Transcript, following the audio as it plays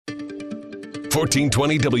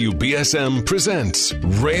1420 WBSM presents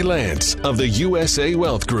Ray Lance of the USA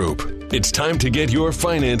Wealth Group. It's time to get your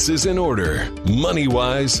finances in order.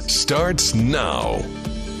 MoneyWise starts now.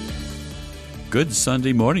 Good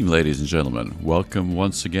Sunday morning, ladies and gentlemen. Welcome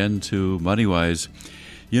once again to MoneyWise.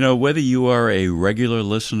 You know, whether you are a regular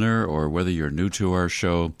listener or whether you're new to our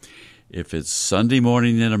show, if it's Sunday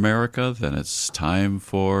morning in America, then it's time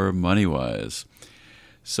for MoneyWise.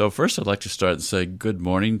 So first, I'd like to start and say good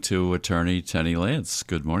morning to attorney Tenny Lance.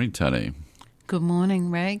 Good morning, Tenny. Good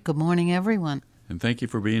morning, Ray. Good morning, everyone. And thank you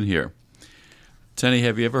for being here. Tenny,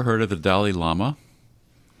 have you ever heard of the Dalai Lama?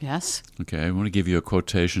 Yes. Okay, I want to give you a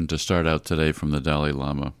quotation to start out today from the Dalai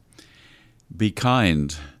Lama. Be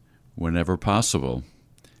kind whenever possible.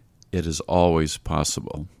 It is always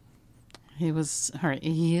possible. He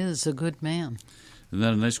is a good man. Isn't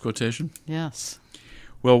that a nice quotation? Yes.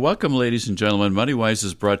 Well, welcome, ladies and gentlemen. MoneyWise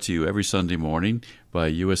is brought to you every Sunday morning by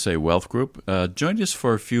USA Wealth Group. Join us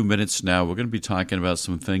for a few minutes now. We're going to be talking about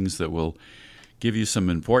some things that will give you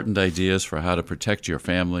some important ideas for how to protect your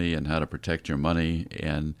family and how to protect your money.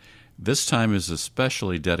 And this time is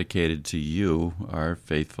especially dedicated to you, our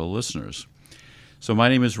faithful listeners. So my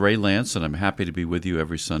name is Ray Lance, and I'm happy to be with you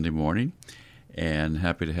every Sunday morning and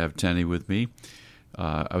happy to have Tenny with me.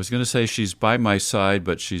 I was going to say she's by my side,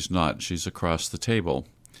 but she's not. She's across the table.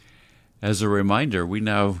 As a reminder, we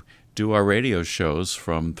now do our radio shows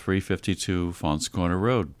from 352 Faunce Corner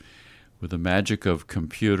Road. With the magic of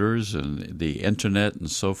computers and the internet and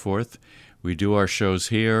so forth, we do our shows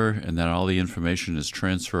here, and then all the information is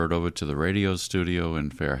transferred over to the radio studio in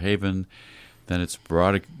Fairhaven. Then it's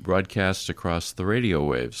broadcast across the radio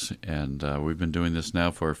waves. And we've been doing this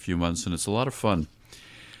now for a few months, and it's a lot of fun.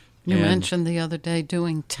 You mentioned the other day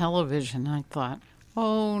doing television. I thought,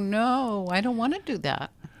 oh, no, I don't want to do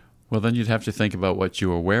that. Well, then you'd have to think about what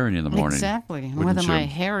you were wearing in the morning. Exactly, and whether my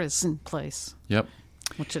hair is in place. Yep.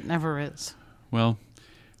 Which it never is. Well,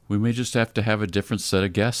 we may just have to have a different set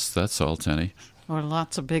of guests, that's all, Tenny. Or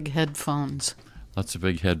lots of big headphones. Lots of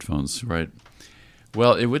big headphones, right.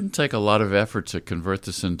 Well, it wouldn't take a lot of effort to convert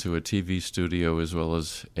this into a TV studio as well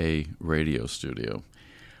as a radio studio.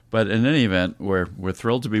 But in any event, we're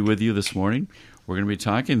thrilled to be with you this morning. We're going to be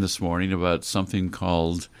talking this morning about something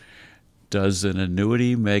called, Does an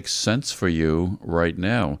Annuity Make Sense for You Right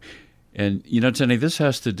Now? And, you know, Tenny, this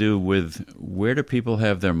has to do with where do people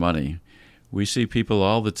have their money? We see people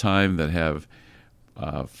all the time that have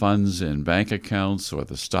funds in bank accounts or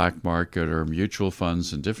the stock market or mutual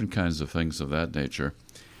funds and different kinds of things of that nature.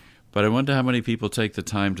 But I wonder how many people take the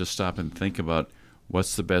time to stop and think about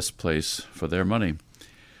what's the best place for their money.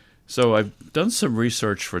 So I've done some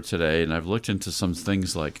research for today, and I've looked into some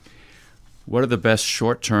things like what are the best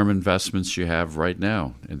short-term investments you have right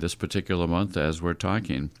now in this particular month as we're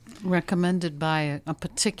talking. Recommended by a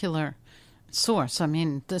particular source. I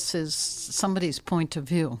meon, this is somebody's point of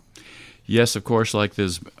view. Yes, of course, like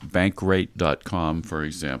there's bankrate.com, for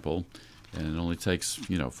example, and it only takes,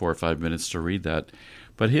 4 or 5 minutes to read that.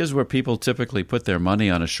 But here's where people typically put their money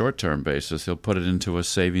on a short-term basis. They'll put it into a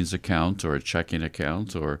savings account or a checking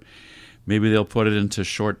account, or maybe they'll put it into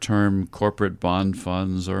short-term corporate bond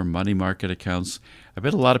funds or money market accounts. I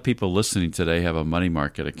bet a lot of people listening today have a money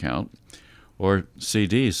market account or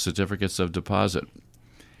CDs, certificates of deposit.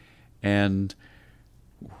 And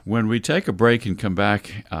when we take a break and come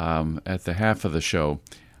back at the half of the show,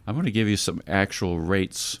 I'm going to give you some actual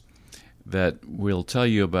rates that we'll tell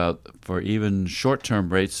you about for even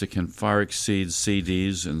short-term rates that can far exceed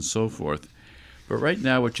CDs and so forth. But right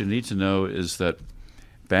now what you need to know is that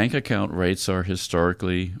bank account rates are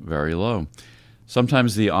historically very low.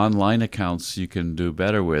 Sometimes the online accounts you can do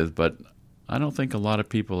better with, but I don't think a lot of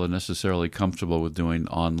people are necessarily comfortable with doing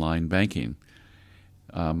online banking.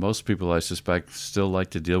 Most people, I suspect, still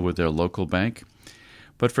like to deal with their local bank.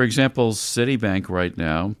 But for example, Citibank right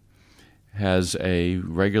now has a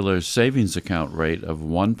regular savings account rate of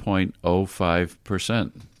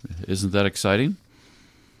 1.05%. Isn't that exciting?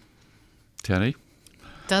 Tenny?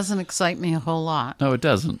 Doesn't excite me a whole lot. No, it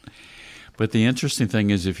doesn't. But the interesting thing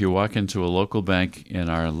is if you walk into a local bank in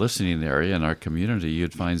our listening area, in our community,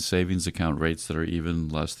 you'd find savings account rates that are even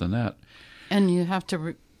less than that. And you have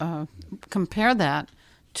to compare that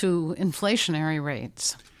to inflationary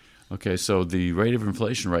rates. Okay, so the rate of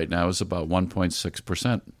inflation right now is about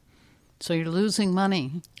 1.6%. So you're losing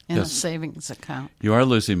money in a savings account. You are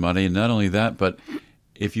losing money, and not only that, but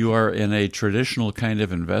if you are in a traditional kind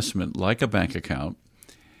of investment like a bank account,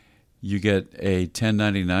 you get a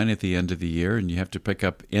 1099 at the end of the year, and you have to pick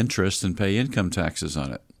up interest and pay income taxes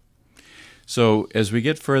on it. So as we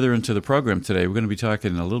get further into the program today, we're going to be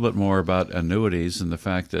talking a little bit more about annuities and the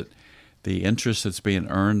fact that The interest that's being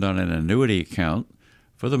earned on an annuity account,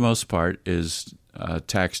 for the most part, is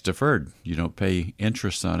tax deferred. You don't pay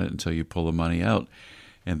interest on it until you pull the money out,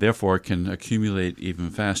 and therefore it can accumulate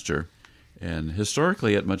even faster, and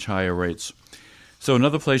historically at much higher rates. So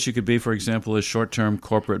another place you could be, for example, is short-term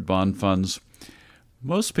corporate bond funds.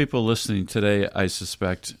 Most people listening today, I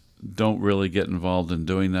suspect, don't really get involved in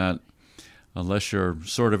doing that unless you're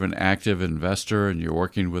sort of an active investor and you're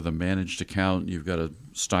working with a managed account, you've got a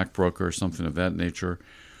stockbroker or something of that nature,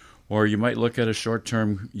 or you might look at a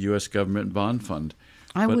short-term U.S. government bond fund.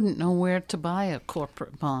 I wouldn't know where to buy a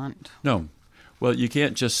corporate bond. No. Well, you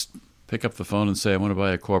can't just pick up the phone and say, I want to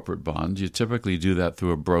buy a corporate bond. You typically do that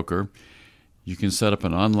through a broker. You can set up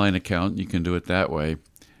an online account. You can do it that way.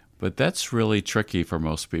 But that's really tricky for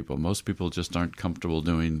most people. Most people just aren't comfortable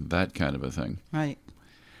doing that kind of a thing. Right.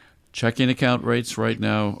 Checking account rates right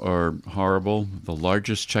now are horrible. The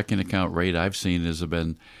largest checking account rate I've seen has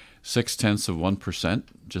been 0.6%,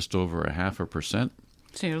 just over 0.5%.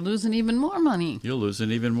 So you're losing even more money. You're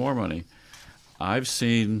losing even more money. I've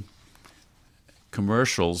seen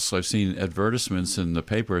commercials, I've seen advertisements in the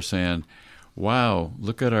paper saying, wow,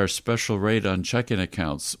 look at our special rate on checking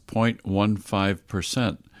accounts,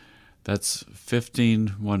 0.15%. That's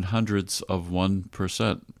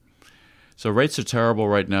 0.15%. So rates are terrible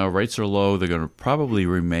right now. Rates are low. They're going to probably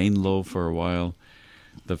remain low for a while.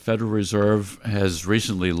 The Federal Reserve has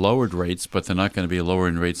recently lowered rates, but they're not going to be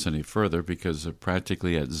lowering rates any further because they're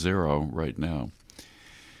practically at zero right now.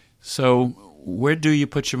 So where do you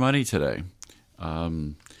put your money today?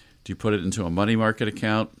 Do you put it into a money market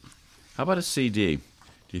account? How about a CD? Do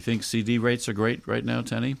you think CD rates are great right now,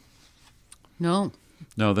 Tenny? No.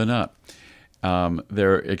 No, they're not.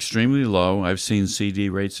 They're extremely low. I've seen CD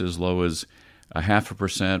rates as low as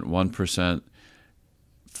 0.5%, 1%.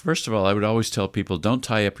 First of all, I would always tell people don't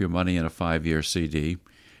tie up your money in a 5-year CD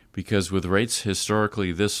because with rates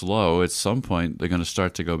historically this low, at some point they're going to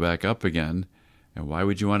start to go back up again. And why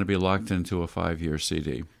would you want to be locked into a 5-year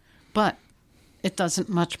CD? But it doesn't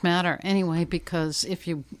much matter anyway because if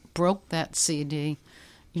you broke that CD,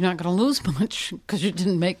 you're not going to lose much because you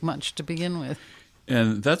didn't make much to begin with.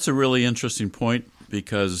 And that's a really interesting point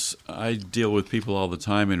because I deal with people all the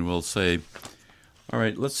time and will say, all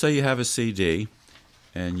right, let's say you have a CD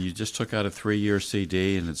and you just took out a 3-year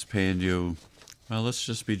CD and it's paying you, well, let's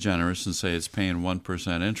just be generous and say it's paying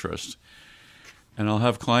 1% interest. And I'll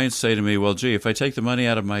have clients say to me, well, gee, if I take the money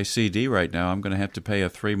out of my CD right now, I'm going to have to pay a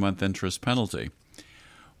 3-month interest penalty.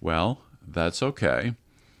 Well, that's okay.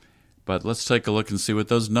 But let's take a look and see what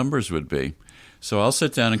those numbers would be. So I'll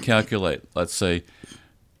sit down and calculate. Let's say,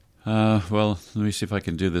 well, let me see if I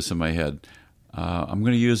can do this in my head. I'm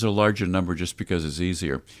going to use a larger number just because it's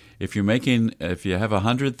easier. If you have a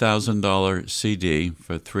 $100,000 CD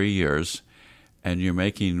for 3 years and you're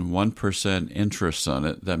making 1% interest on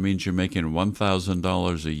it, that means you're making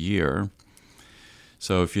 $1,000 a year.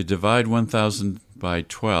 So if you divide 1,000 by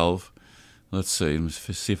 12, let's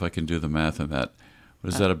see if I can do the math on that.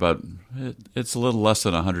 What is that about? It's a little less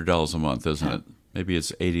than $100 a month, isn't it? Maybe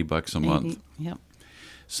it's $80 a month. Yep.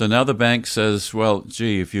 So now the bank says, well,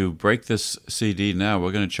 gee, if you break this CD now,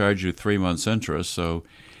 we're going to charge you 3 months interest. So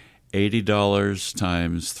 $80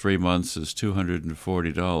 times 3 months is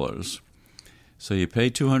 $240. So you pay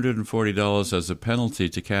 $240 as a penalty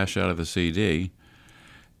to cash out of the CD.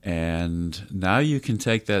 And now you can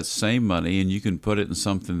take that same money and you can put it in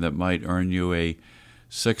something that might earn you a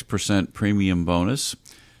 6% premium bonus.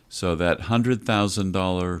 So that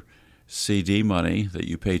 $100,000 CD money that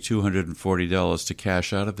you pay $240 to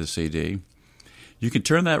cash out of the CD, you can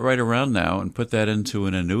turn that right around now and put that into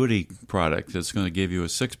an annuity product that's going to give you a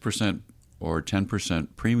 6% or 10%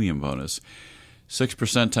 premium bonus.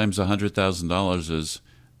 6% times $100,000 is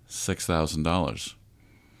 $6,000.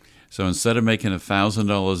 So instead of making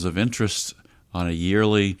 $1,000 of interest on a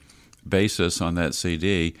yearly basis on that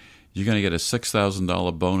CD, you're going to get a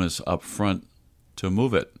 $6,000 bonus up front to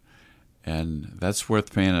move it. And that's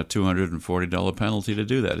worth paying a $240 penalty to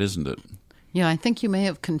do that, isn't it? Yeah, I think you may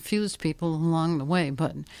have confused people along the way,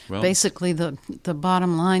 but basically the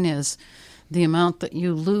bottom line is the amount that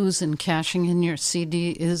you lose in cashing in your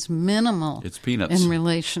CD is minimal. It's peanuts. In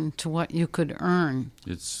relation to what you could earn.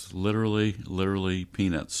 It's literally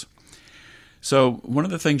peanuts. So one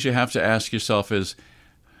of the things you have to ask yourself is,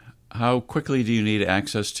 how quickly do you need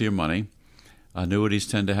access to your money? Annuities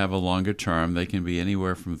tend to have a longer term. They can be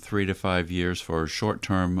anywhere from 3 to 5 years for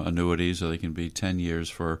short-term annuities, or they can be 10 years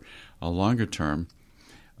for a longer-term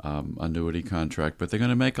annuity contract. But they're going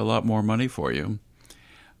to make a lot more money for you.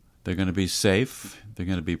 They're going to be safe. They're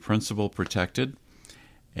going to be principal protected.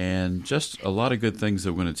 And just a lot of good things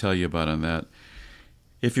that we're going to tell you about on that.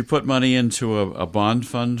 If you put money into a bond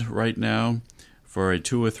fund right now for a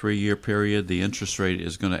 2 or 3 year period, the interest rate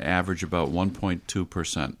is going to average about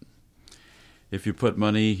 1.2%. If you put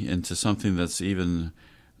money into something that's even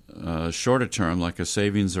shorter term, like a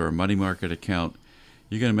savings or a money market account,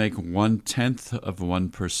 you're going to make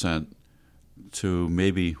 0.1% to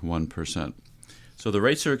maybe 1%. So the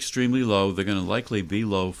rates are extremely low. They're going to likely be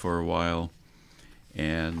low for a while.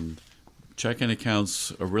 And checking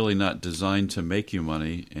accounts are really not designed to make you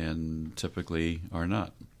money and typically are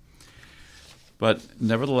not. But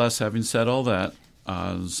nevertheless, having said all that,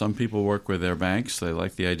 some people work with their banks. They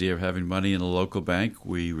like the idea of having money in a local bank.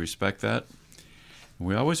 We respect that.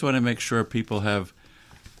 We always want to make sure people have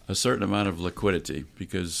a certain amount of liquidity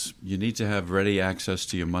because you need to have ready access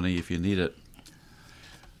to your money if you need it.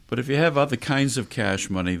 But if you have other kinds of cash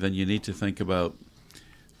money, then you need to think about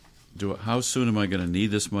how soon am I going to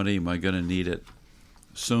need this money? Am I going to need it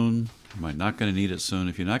soon? Am I not going to need it soon?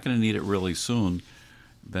 If you're not going to need it really soon,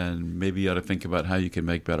 then maybe you ought to think about how you can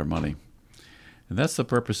make better money. And that's the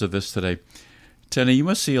purpose of this today. Tenny, you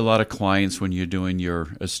must see a lot of clients when you're doing your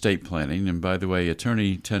estate planning. And by the way,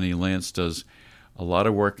 Attorney Tenny Lance does a lot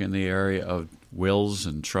of work in the area of wills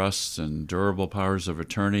and trusts and durable powers of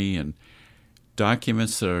attorney and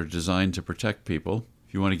documents that are designed to protect people.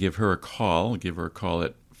 If you want to give her a call at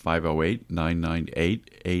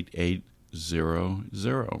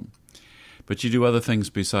 508-998-8800. But you do other things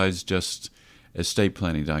besides just estate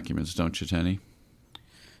planning documents, don't you, Tenny?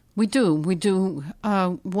 We do. We do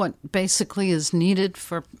what basically is needed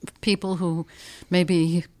for people who may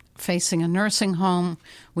be facing a nursing home.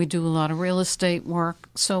 We do a lot of real estate work.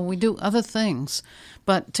 So we do other things.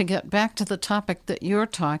 But to get back to the topic that you're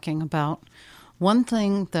talking about, one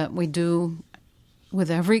thing that we do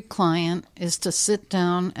with every client is to sit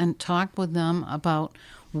down and talk with them about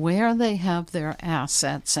where they have their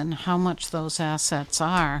assets and how much those assets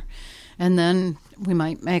are. And then we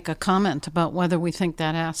might make a comment about whether we think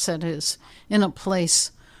that asset is in a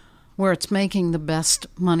place where it's making the best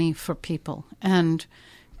money for people. And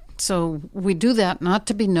so we do that not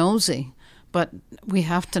to be nosy, but we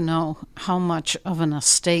have to know how much of an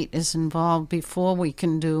estate is involved before we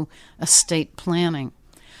can do estate planning.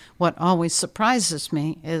 What always surprises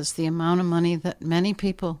me is the amount of money that many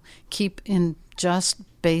people keep in just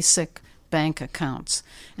basic bank accounts.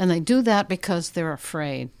 And they do that because they're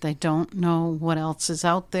afraid. They don't know what else is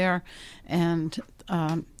out there, and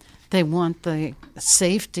they want the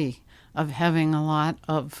safety of having a lot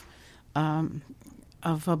of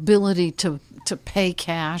ability to pay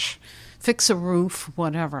cash, fix a roof,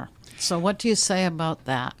 whatever. So what do you say about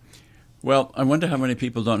that? Well, I wonder how many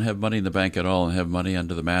people don't have money in the bank at all and have money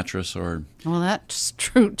under the mattress or... Well, that's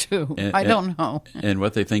true, too. I don't know. And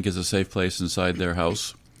what they think is a safe place inside their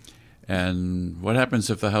house. And what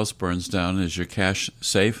happens if the house burns down? Is your cash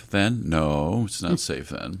safe then? No, it's not safe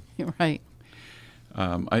then. You're right.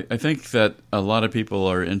 I think that a lot of people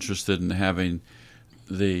are interested in having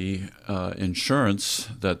the insurance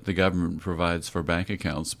that the government provides for bank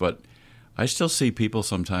accounts, but I still see people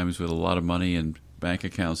sometimes with a lot of money in bank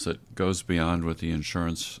accounts that goes beyond what the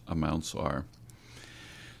insurance amounts are.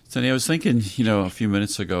 So I was thinking, a few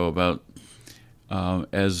minutes ago about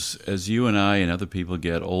as you and I and other people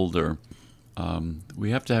get older,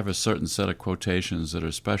 we have to have a certain set of quotations that are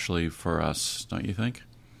especially for us, don't you think?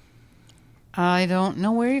 I don't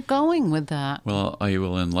know where you're going with that. Well, I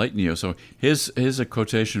will enlighten you. So here's a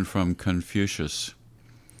quotation from Confucius.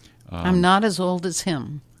 I'm not as old as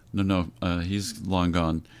him. No, he's long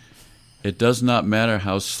gone. It does not matter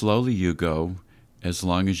how slowly you go, as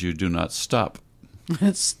long as you do not stop.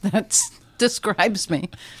 That describes me.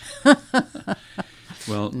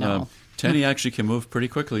 Well, no. Tenny actually can move pretty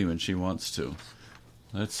quickly when she wants to.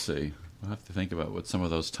 Let's see. We'll have to think about what some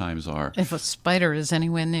of those times are. If a spider is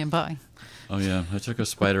anywhere nearby. Oh, yeah. I took a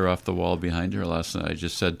spider off the wall behind her last night. I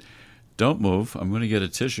just said, don't move. I'm going to get a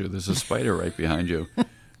tissue. There's a spider right behind you.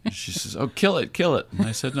 She says, oh, kill it. And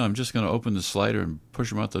I said, no, I'm just going to open the slider and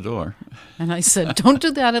push him out the door. And I said, don't do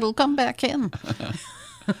that. It'll come back in.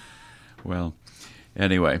 Well,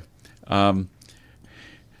 anyway,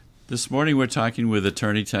 this morning we're talking with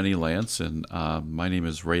Attorney Tenny Lance, and my name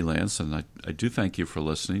is Ray Lance, and I do thank you for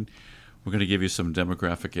listening. We're going to give you some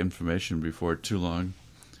demographic information before too long.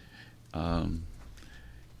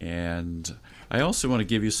 And I also want to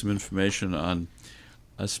give you some information on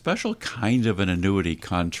a special kind of an annuity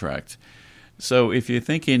contract. So if you're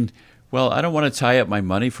thinking, well, I don't want to tie up my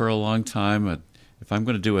money for a long time. If I'm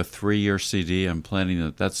going to do a 3-year CD, I'm planning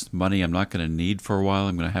that that's money I'm not going to need for a while.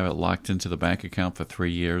 I'm going to have it locked into the bank account for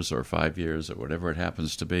 3 years or 5 years or whatever it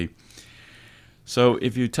happens to be. So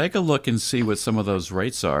if you take a look and see what some of those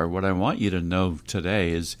rates are, what I want you to know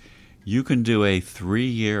today is you can do a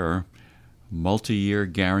 3-year, multi-year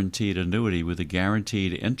guaranteed annuity with a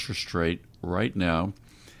guaranteed interest rate right now.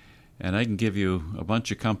 And I can give you a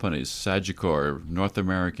bunch of companies, Sagicor, North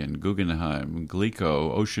American, Guggenheim,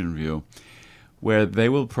 Glico, Ocean View, where they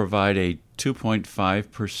will provide a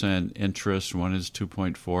 2.5% interest, one is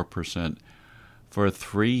 2.4%, for a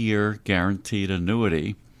 3-year guaranteed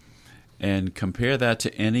annuity. And compare that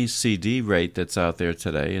to any CD rate that's out there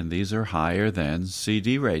today, and these are higher than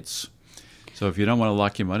CD rates. So if you don't want to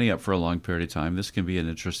lock your money up for a long period of time, this can be an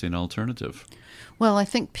interesting alternative. Well, I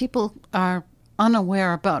think people are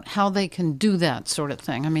unaware about how they can do that sort of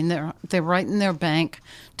thing. I mean, they're right in their bank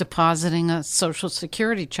depositing a Social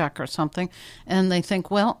Security check or something, and they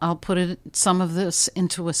think, well, I'll put some of this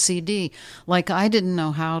into a CD. Like I didn't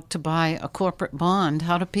know how to buy a corporate bond.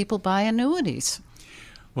 How do people buy annuities?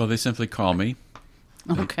 Well, they simply call me.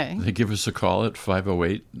 Okay. They give us a call at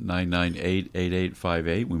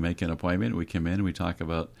 508-998-8858. We make an appointment. We come in. We talk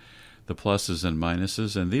about the pluses and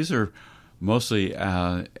minuses. And these are mostly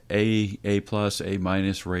A-plus,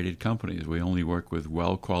 A-minus rated companies. We only work with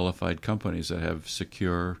well-qualified companies that have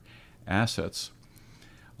secure assets.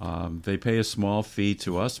 They pay a small fee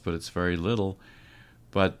to us, but it's very little.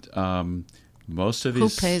 But most of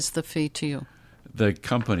these... Who pays the fee to you? The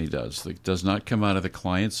company does. It does not come out of the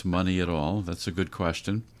client's money at all. That's a good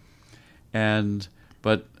question. But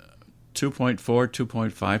 2.4,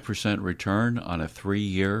 2.5% return on a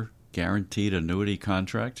 3-year guaranteed annuity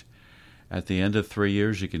contract. At the end of 3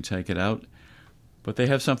 years, you can take it out. But they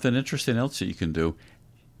have something interesting else that you can do.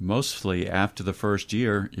 Mostly after the first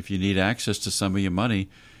year, if you need access to some of your money,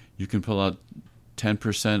 you can pull out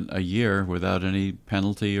 10% a year without any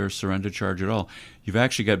penalty or surrender charge at all. You've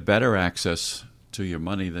actually got better access to your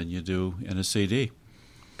money than you do in a CD.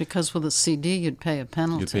 Because with a CD, you'd pay a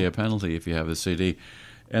penalty. You pay a penalty if you have a CD.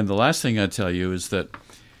 And the last thing I'd tell you is that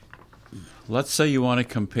let's say you want to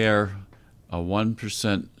compare a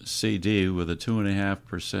 1% CD with a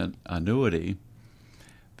 2.5% annuity.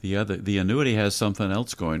 The annuity has something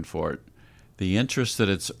else going for it. The interest that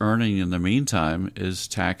it's earning in the meantime is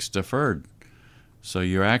tax deferred. So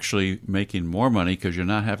you're actually making more money because you're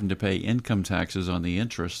not having to pay income taxes on the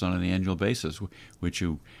interest on an annual basis, which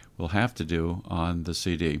you will have to do on the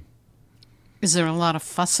CD. Is there a lot of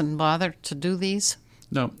fuss and bother to do these?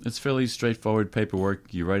 No, it's fairly straightforward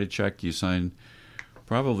paperwork. You write a check, you sign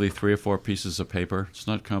probably 3 or 4 pieces of paper. It's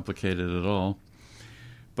not complicated at all.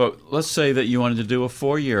 But let's say that you wanted to do a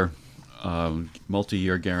 4-year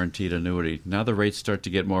multi-year guaranteed annuity. Now the rates start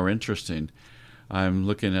to get more interesting. I'm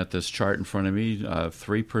looking at this chart in front of me,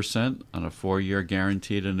 3% on a 4-year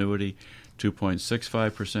guaranteed annuity,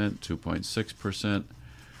 2.65%, 2.6%.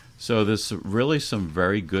 So there's really some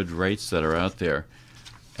very good rates that are out there.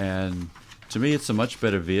 And to me, it's a much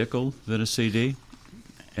better vehicle than a CD,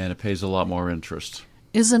 and it pays a lot more interest.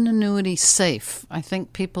 Is an annuity safe? I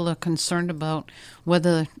think people are concerned about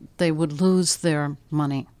whether they would lose their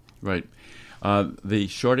money. Right. The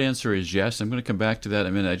short answer is yes. I'm going to come back to that in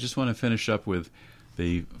a minute. I just want to finish up with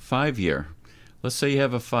the 5-year. Let's say you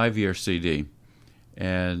have a 5-year CD,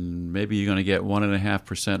 and maybe you're going to get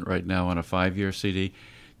 1.5% right now on a 5-year CD.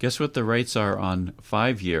 Guess what the rates are on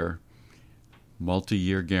 5-year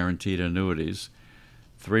multi-year guaranteed annuities?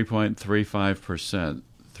 3.35%,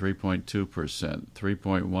 3.2%,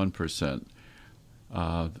 3.1%,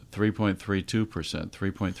 3.32%,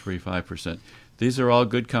 3.35%. These are all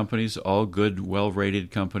good companies, all good, well-rated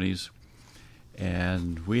companies,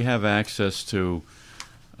 and we have access to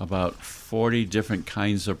about 40 different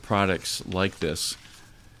kinds of products like this.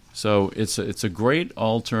 So it's a great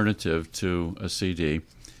alternative to a CD.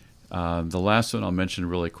 The last one I'll mention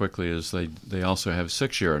really quickly is they also have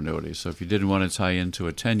 6-year annuities. So if you didn't want to tie into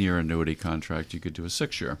a 10-year annuity contract, you could do a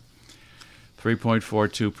 6-year.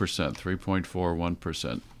 3.42%,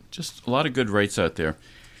 3.41%. Just a lot of good rates out there.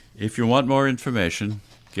 If you want more information,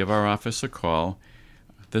 give our office a call.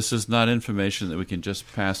 This is not information that we can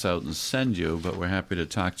just pass out and send you, but we're happy to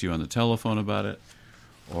talk to you on the telephone about it,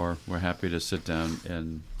 or we're happy to sit down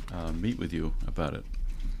and meet with you about it.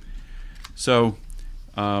 So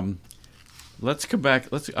let's come back.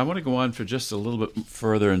 I want to go on for just a little bit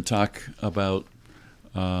further and talk about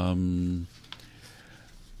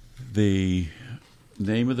the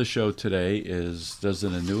name of the show today is, Does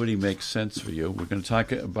an Annuity Make Sense for You? We're going to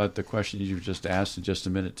talk about the question you've just asked in just a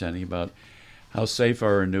minute, Tenny, about how safe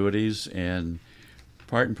are annuities, and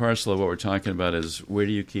part and parcel of what we're talking about is where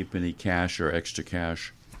do you keep any cash or extra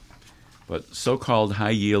cash. But so-called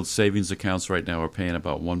high-yield savings accounts right now are paying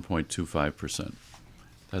about 1.25%.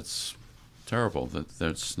 That's terrible.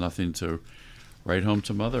 That's nothing to write home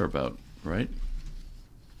to mother about, right?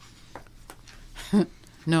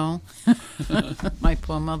 No. My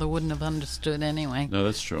poor mother wouldn't have understood anyway. No,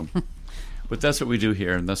 that's true. But that's what we do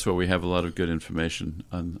here, and that's why we have a lot of good information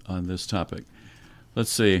on this topic.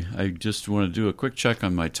 Let's see. I just want to do a quick check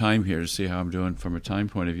on my time here to see how I'm doing from a time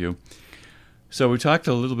point of view. So we talked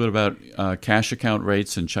a little bit about cash account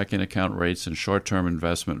rates and checking account rates and short-term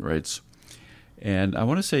investment rates. And I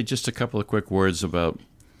want to say just a couple of quick words about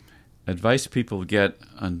advice people get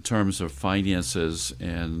in terms of finances,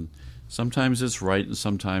 and sometimes it's right and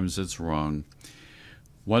sometimes it's wrong.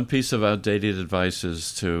 One piece of outdated advice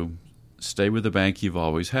is to stay with the bank you've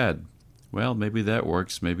always had. Well, maybe that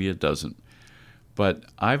works, maybe it doesn't. But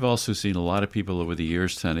I've also seen a lot of people over the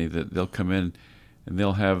years, Tenny, that they'll come in and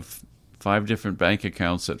they'll have 5 different bank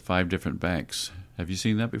accounts at 5 different banks. Have you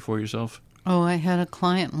seen that before yourself? Oh, I had a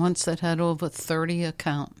client once that had over 30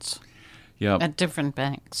 accounts at different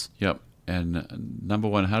banks. Yep. And number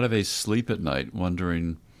one, how do they sleep at night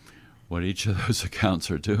wondering what each of those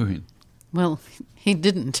accounts are doing? Well, he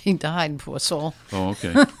didn't. He died, poor soul. Oh,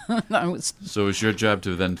 okay. So it's your job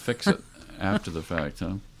to then fix it after the fact,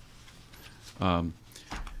 huh?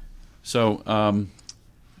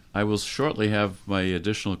 I will shortly have my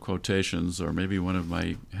additional quotations, or maybe one of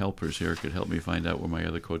my helpers here could help me find out where my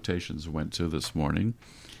other quotations went to this morning.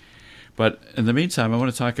 But in the meantime, I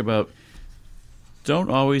want to talk about,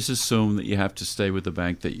 don't always assume that you have to stay with the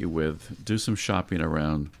bank that you're with. Do some shopping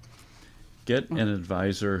around. Get an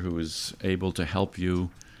advisor who is able to help you.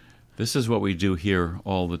 This is what we do here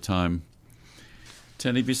all the time.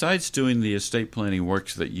 Tenny, besides doing the estate planning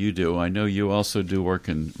works that you do, I know you also do work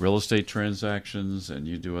in real estate transactions, and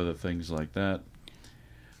you do other things like that.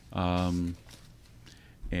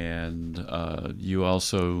 You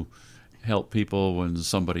also help people when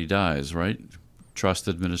somebody dies, right? Trust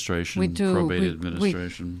administration, we do. Probate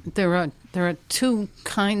administration. There are 2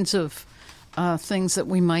 kinds of things that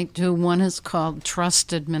we might do. One is called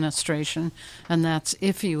trust administration, and that's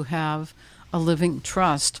if you have a living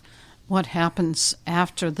trust, what happens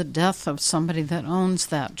after the death of somebody that owns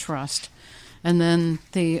that trust. And then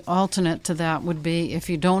the alternate to that would be if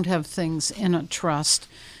you don't have things in a trust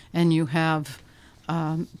and you have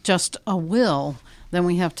just a will, then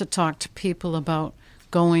we have to talk to people about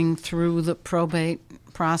going through the probate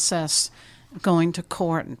process, going to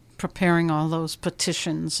court, preparing all those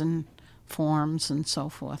petitions and forms and so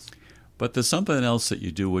forth. But there's something else that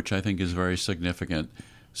you do which I think is very significant.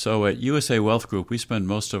 So at USA Wealth Group, we spend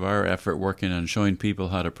most of our effort working on showing people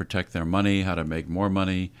how to protect their money, how to make more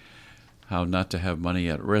money, how not to have money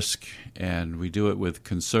at risk, and we do it with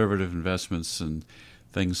conservative investments and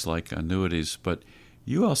things like annuities. But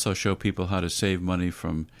you also show people how to save money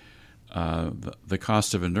from the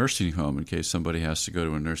cost of a nursing home in case somebody has to go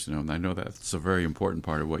to a nursing home. I know that's a very important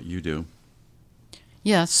part of what you do.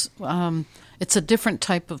 Yes, it's a different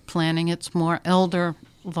type of planning. It's more elder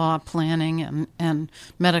law planning and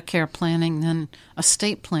Medicare planning than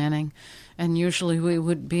estate planning. And usually we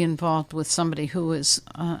would be involved with somebody who is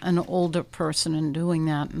an older person in doing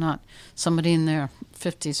that, not somebody in their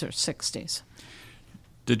 50s or 60s.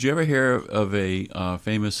 Did you ever hear of a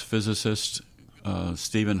famous physicist,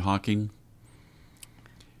 Stephen Hawking?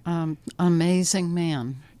 Amazing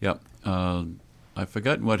man. Yep. I've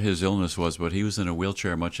forgotten what his illness was, but he was in a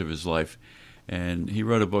wheelchair much of his life. And he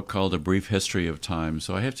wrote a book called A Brief History of Time.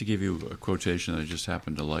 So I have to give you a quotation that I just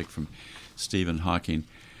happened to like from Stephen Hawking.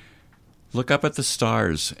 Look up at the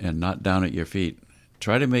stars and not down at your feet.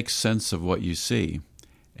 Try to make sense of what you see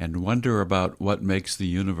and wonder about what makes the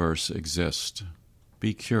universe exist.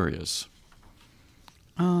 Be curious.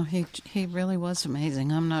 Oh, he really was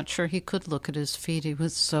amazing. I'm not sure he could look at his feet. He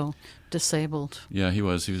was so disabled. Yeah, he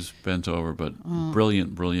was. He was bent over, but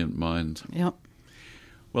brilliant, brilliant mind. Yep.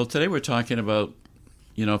 Well, today we're talking about,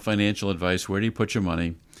 financial advice. Where do you put your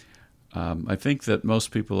money? I think that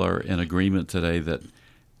most people are in agreement today that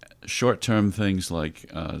short-term things like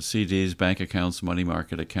CDs, bank accounts, money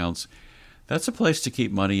market accounts, that's a place to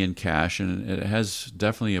keep money in cash, and it has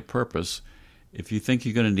definitely a purpose. If you think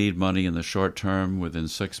you're going to need money in the short term, within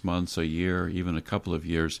 6 months, a year, even a couple of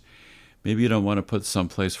years, maybe you don't want to put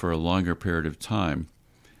someplace for a longer period of time.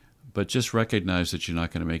 But just recognize that you're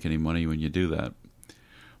not going to make any money when you do that.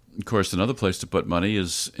 Of course, another place to put money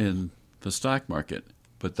is in the stock market,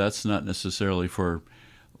 but that's not necessarily for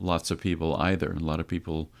lots of people either. A lot of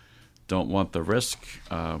people don't want the risk.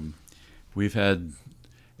 We've had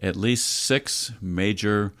at least 6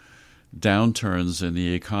 major downturns in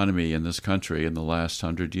the economy in this country in the last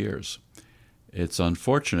 100 years. It's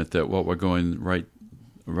unfortunate that what we're going right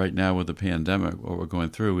now with the pandemic, what we're going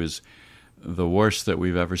through is the worst that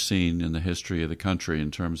we've ever seen in the history of the country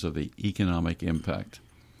in terms of the economic impact.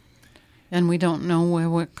 And we don't know where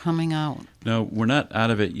we're coming out. No, we're not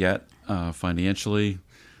out of it yet financially.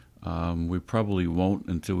 We probably won't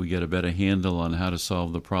until we get a better handle on how to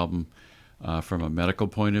solve the problem from a medical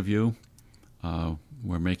point of view.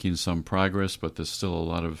 We're making some progress, but there's still a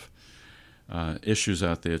lot of issues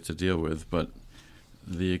out there to deal with. But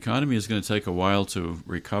the economy is going to take a while to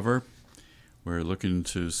recover. We're looking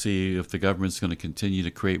to see if the government's going to continue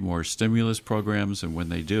to create more stimulus programs, and when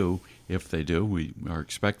they do, if they do, we are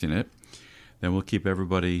expecting it, then we'll keep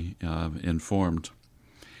everybody informed.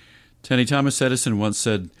 Tenny, Thomas Edison once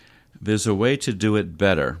said, "There's a way to do it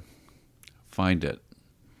better. Find it."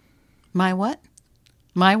 My what?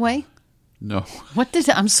 My way? No. What did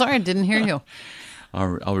I'm sorry, I didn't hear you.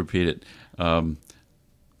 I'll repeat it.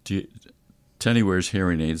 Tenny wears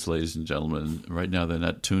hearing aids, ladies and gentlemen. Right now they're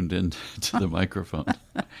not tuned in to the microphone.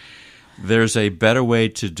 There's a better way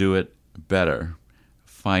to do it better.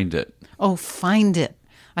 Find it. Oh, find it.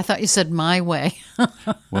 I thought you said my way.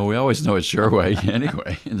 Well, we always know it's your way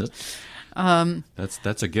anyway.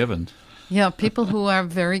 That's a given. Yeah, people who are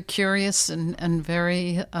very curious and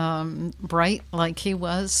very bright, like he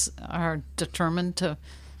was, are determined to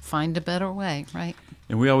find a better way, right?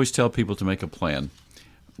 And we always tell people to make a plan,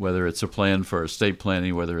 whether it's a plan for estate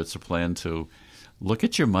planning, whether it's a plan to look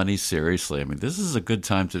at your money seriously. I mean, this is a good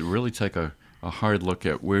time to really take a hard look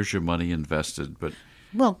at where's your money invested. But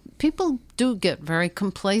well, people do get very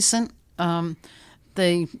complacent.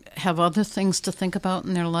 They have other things to think about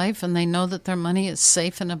in their life, and they know that their money is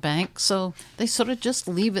safe in a bank, so they sort of just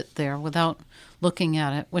leave it there without looking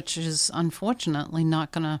at it, which is unfortunately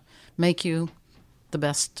not going to make you the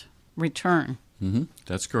best return. Mm-hmm.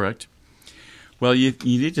 That's correct. Well, you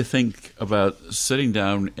need to think about sitting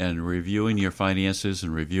down and reviewing your finances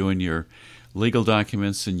and reviewing your legal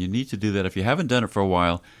documents, and you need to do that. If you haven't done it for a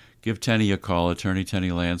while, give Tenny a call, Attorney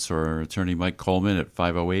Tenny Lance or Attorney Mike Coleman at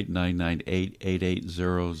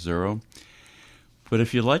 508-998-8800. But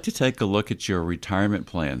if you'd like to take a look at your retirement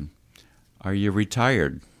plan, are you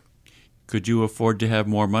retired? Could you afford to have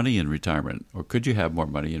more money in retirement? Or could you have more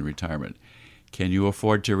money in retirement? Can you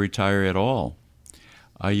afford to retire at all?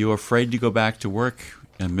 Are you afraid to go back to work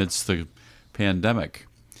amidst the pandemic?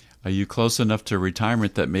 Are you close enough to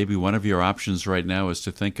retirement that maybe one of your options right now is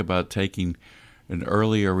to think about taking an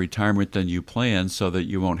earlier retirement than you planned so that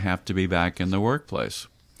you won't have to be back in the workplace?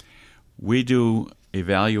 We do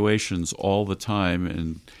evaluations all the time,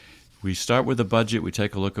 and we start with a budget. We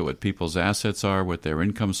take a look at what people's assets are, what their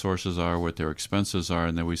income sources are, what their expenses are,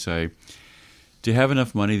 and then we say, do you have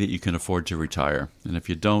enough money that you can afford to retire? And if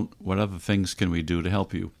you don't, what other things can we do to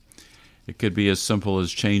help you? It could be as simple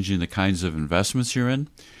as changing the kinds of investments you're in.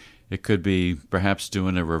 It could be perhaps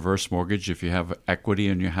doing a reverse mortgage if you have equity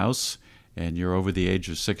in your house and you're over the age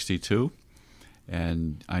of 62.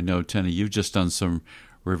 And I know, Tenny, you've just done some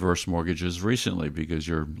reverse mortgages recently because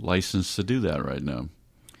you're licensed to do that right now.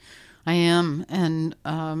 I am, and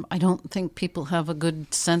I don't think people have a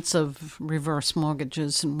good sense of reverse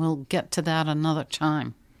mortgages, and we'll get to that another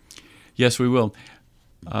time. Yes, we will.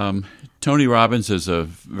 Tony Robbins is a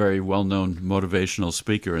very well-known motivational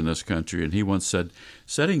speaker in this country, and he once said,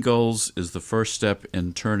 setting goals is the first step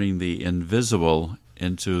in turning the invisible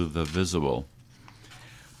into the visible.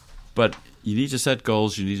 But you need to set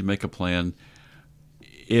goals, you need to make a plan.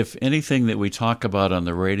 If anything that we talk about on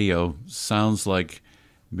the radio sounds like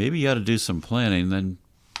maybe you ought to do some planning, then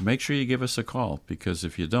make sure you give us a call, because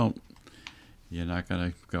if you don't, you're not going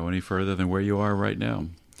to go any further than where you are right now.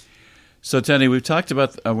 So, Tenny, we've talked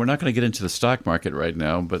about, we're not going to get into the stock market right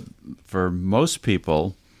now, but for most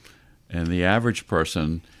people and the average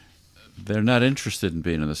person, they're not interested in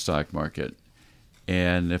being in the stock market.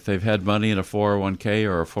 And if they've had money in a 401k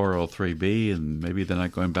or a 403b and maybe they're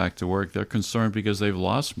not going back to work, they're concerned because they've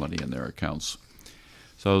lost money in their accounts.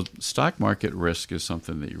 So stock market risk is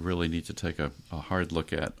something that you really need to take a hard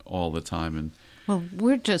look at all the time. And well,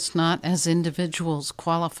 we're just not, as individuals,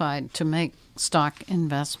 qualified to make stock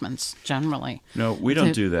investments generally. No, we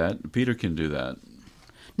don't do that. Peter can do that.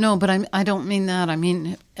 No, but I don't mean that. I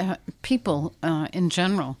mean people in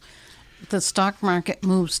general. The stock market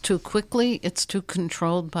moves too quickly. It's too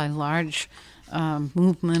controlled by large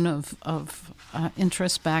movement of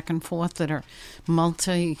interest back and forth that are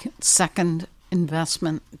multi-second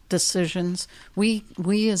investment decisions. We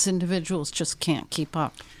as individuals just can't keep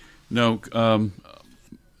up. No,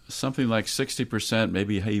 something like 60%,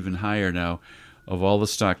 maybe even higher now, of all the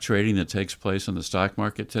stock trading that takes place in the stock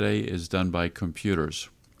market today is done by computers.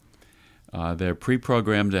 They're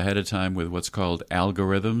pre-programmed ahead of time with what's called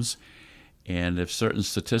algorithms, And if certain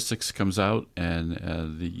statistics comes out, and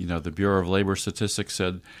the Bureau of Labor Statistics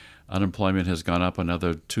said unemployment has gone up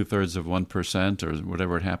another 0.2% or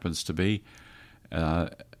whatever it happens to be,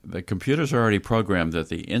 the computers are already programmed that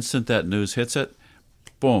the instant that news hits it,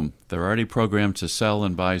 boom, they're already programmed to sell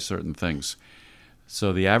and buy certain things.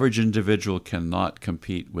 So the average individual cannot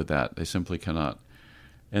compete with that. They simply cannot.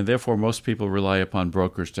 And therefore, most people rely upon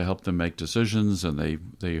brokers to help them make decisions, and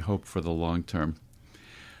they hope for the long term.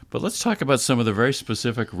 But let's talk about some of the very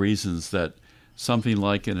specific reasons that something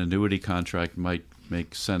like an annuity contract might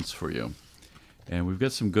make sense for you. And we've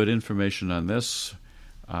got some good information on this.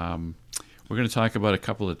 We're going to talk about a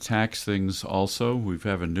couple of tax things also. We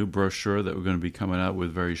have a new brochure that we're going to be coming out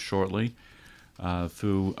with very shortly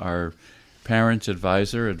through our parent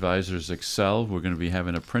advisor, Advisors Excel. We're going to be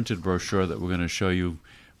having a printed brochure that we're going to show you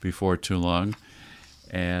before too long.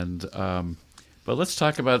 And but let's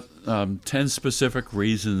talk about 10 specific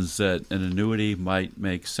reasons that an annuity might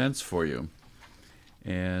make sense for you.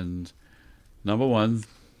 And number one,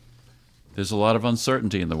 there's a lot of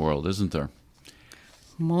uncertainty in the world, isn't there?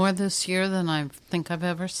 More this year than I think I've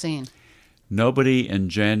ever seen. Nobody in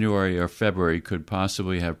January or February could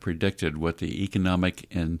possibly have predicted what the economic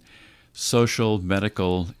and social,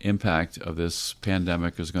 medical impact of this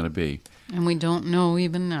pandemic is going to be. And we don't know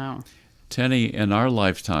even now. Tenny, in our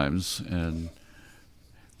lifetimes, and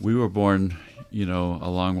we were born, a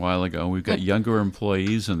long while ago. We've got younger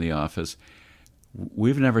employees in the office.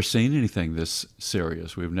 We've never seen anything this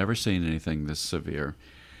serious. We've never seen anything this severe.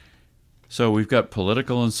 So we've got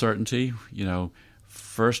political uncertainty.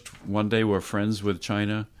 First, one day we're friends with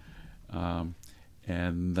China,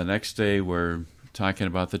 and the next day we're talking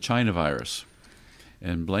about the China virus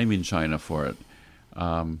and blaming China for it.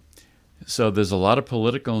 So there's a lot of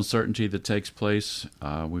political uncertainty that takes place.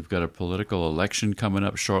 We've got a political election coming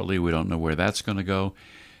up shortly. We don't know where that's going to go.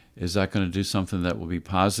 Is that going to do something that will be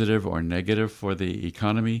positive or negative for the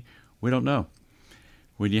economy? We don't know.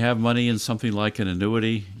 When you have money in something like an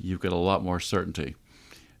annuity, you've got a lot more certainty.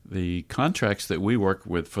 The contracts that we work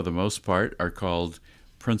with, for the most part, are called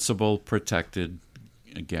principal protected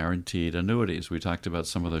guaranteed annuities. We talked about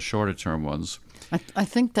some of the shorter term ones. I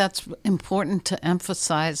think that's important to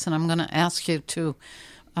emphasize, and I'm going to ask you to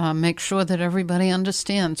make sure that everybody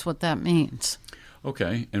understands what that means.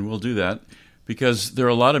 Okay, and we'll do that because there are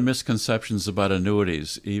a lot of misconceptions about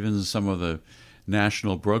annuities. Even some of the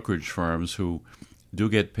national brokerage firms who do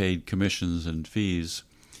get paid commissions and fees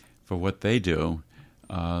for what they do,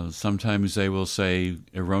 sometimes they will say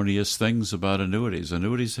erroneous things about annuities.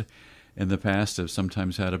 Annuities in the past have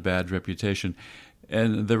sometimes had a bad reputation.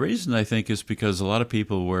 And the reason, I think, is because a lot of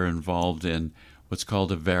people were involved in what's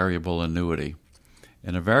called a variable annuity.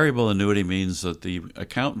 And a variable annuity means that the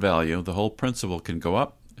account value, the whole principal, can go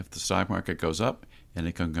up if the stock market goes up, and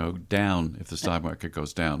it can go down if the stock market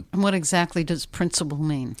goes down. And what exactly does principal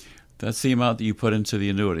mean? That's the amount that you put into the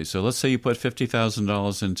annuity. So let's say you put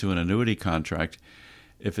 $50,000 into an annuity contract.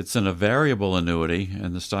 If it's in a variable annuity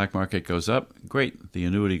and the stock market goes up, great, the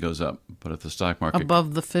annuity goes up. But if the stock market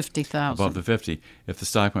above the 50,000, above the 50, if the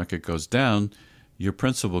stock market goes down, your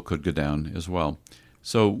principal could go down as well.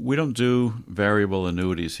 So we don't do variable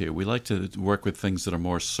annuities here. We like to work with things that are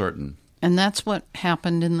more certain. And that's what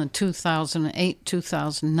happened in the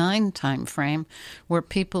 2008-2009 time frame, where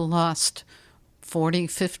people lost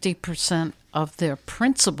 40-50% of their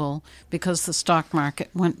principal because the stock market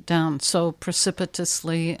went down so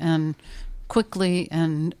precipitously and quickly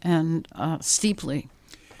and steeply.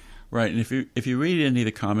 Right, and if you read any of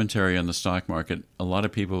the commentary on the stock market, a lot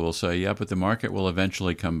of people will say, yeah, but the market will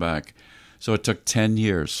eventually come back. So it took 10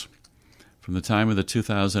 years from the time of the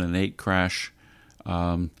 2008 crash,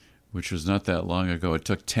 which was not that long ago. It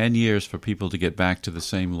took 10 years for people to get back to the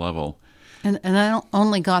same level. And I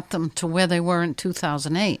only got them to where they were in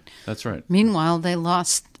 2008. That's right. Meanwhile, they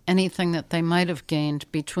lost anything that they might have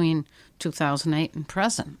gained between 2008 and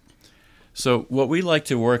present. So what we like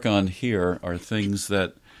to work on here are things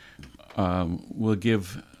that will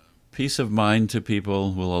give peace of mind to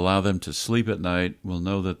people, will allow them to sleep at night, will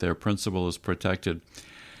know that their principal is protected.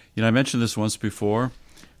 I mentioned this once before.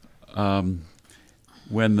 When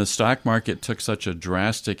the stock market took such a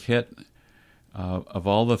drastic hit, of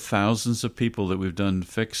all the thousands of people that we've done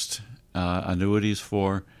fixed annuities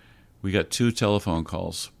for, we got 2 telephone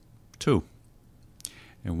calls. 2.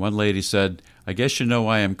 And one lady said, I guess you know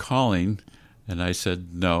why I'm calling. And I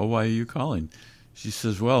said, no, why are you calling? She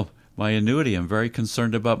says, well, my annuity, I'm very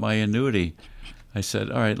concerned about my annuity. I said,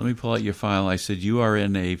 all right, let me pull out your file. I said, you are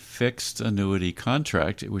in a fixed annuity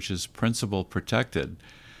contract, which is principal protected.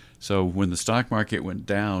 So when the stock market went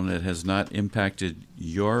down, it has not impacted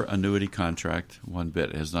your annuity contract one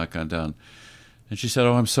bit. It has not gone down. And she said,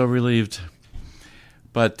 "Oh, I'm so relieved."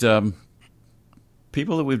 But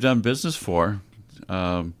people that we've done business for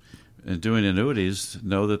and doing annuities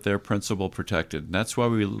know that they're principal protected. And that's why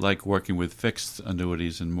we like working with fixed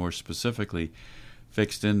annuities, and more specifically,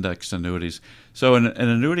 fixed index annuities. So an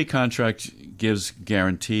annuity contract gives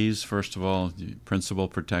guarantees, first of all, principal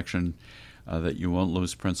protection, that you won't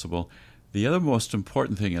lose principal. The other most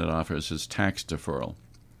important thing it offers is tax deferral.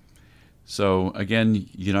 So again,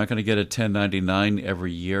 you're not going to get a 1099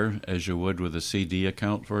 every year as you would with a CD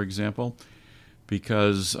account, for example,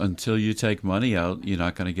 because until you take money out, you're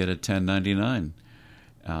not going to get a 1099.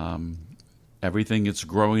 Everything that's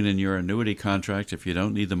growing in your annuity contract, if you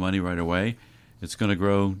don't need the money right away, it's going to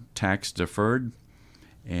grow tax deferred.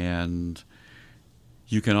 And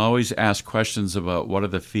you can always ask questions about what are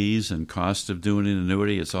the fees and costs of doing an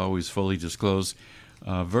annuity. It's always fully disclosed.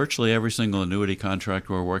 Virtually every single annuity contract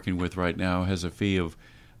we're working with right now has a fee of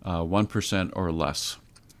 1% or less.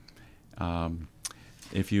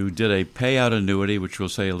 If you did a payout annuity, which we'll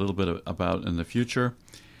say a little bit about in the future,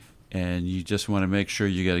 and you just want to make sure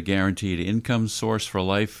you get a guaranteed income source for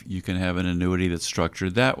life, you can have an annuity that's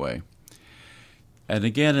structured that way. And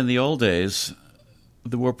again, in the old days,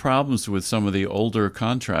 there were problems with some of the older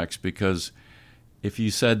contracts, because if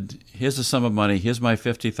you said, here's a sum of money, here's my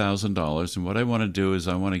 $50,000, and what I want to do is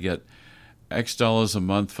I want to get X dollars a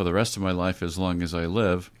month for the rest of my life as long as I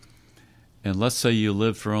live, and let's say you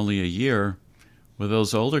lived for only a year, with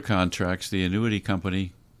those older contracts, the annuity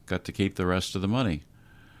company got to keep the rest of the money.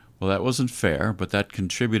 Well, that wasn't fair, but that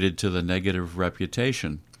contributed to the negative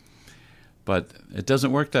reputation. But it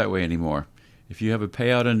doesn't work that way anymore. If you have a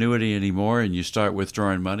payout annuity anymore and you start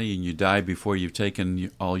withdrawing money and you die before you've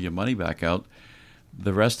taken all your money back out,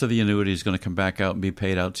 the rest of the annuity is going to come back out and be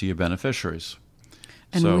paid out to your beneficiaries.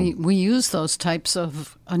 And we use those types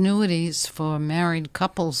of annuities for married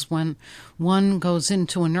couples when one goes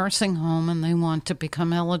into a nursing home and they want to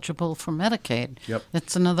become eligible for Medicaid. Yep.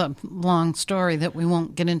 That's another long story that we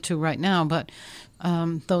won't get into right now, but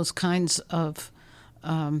those kinds of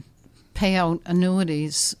payout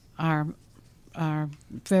annuities are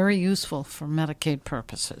very useful for Medicaid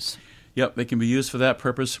purposes. Yep, they can be used for that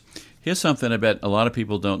purpose. Here's something I bet a lot of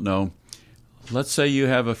people don't know. Let's say you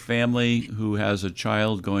have a family who has a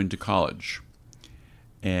child going to college.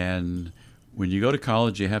 And when you go to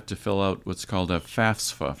college, you have to fill out what's called a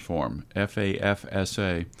FAFSA form,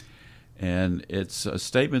 F-A-F-S-A. And it's a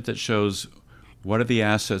statement that shows what are the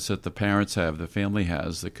assets that the parents have, the family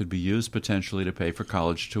has, that could be used potentially to pay for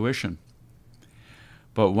college tuition.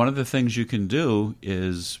 But one of the things you can do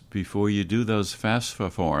is, before you do those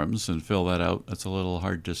FAFSA forms and fill that out, that's a little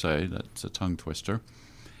hard to say, that's a tongue twister,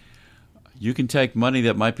 you can take money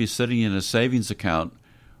that might be sitting in a savings account,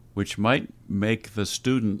 which might make the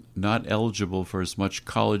student not eligible for as much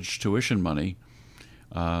college tuition money,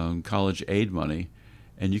 college aid money,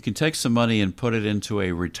 and you can take some money and put it into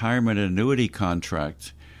a retirement annuity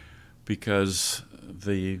contract, because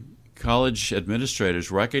the college administrators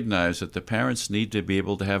recognize that the parents need to be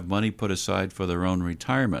able to have money put aside for their own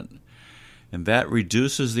retirement. And that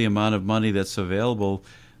reduces the amount of money that's available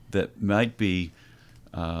that might be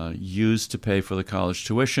used to pay for the college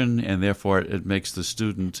tuition, and therefore it makes the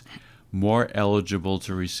student more eligible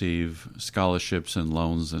to receive scholarships and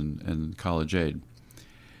loans and college aid.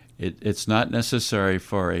 It's not necessary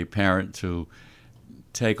for a parent to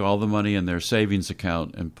take all the money in their savings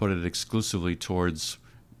account and put it exclusively towards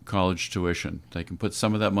college tuition. They can put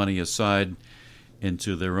some of that money aside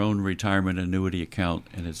into their own retirement annuity account,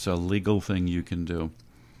 and it's a legal thing you can do.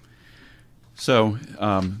 So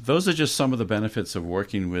those are just some of the benefits of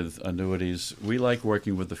working with annuities. We like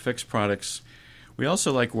working with the fixed products. We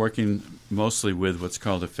also like working mostly with what's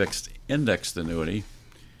called a fixed indexed annuity,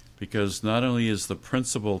 because not only is the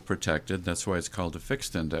principal protected, that's why it's called a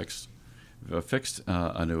fixed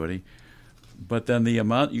annuity, but then the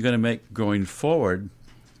amount you're going to make going forward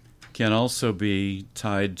can also be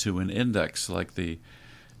tied to an index, like the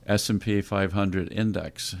S&P 500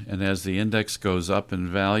 index. And as the index goes up in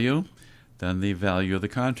value, then the value of the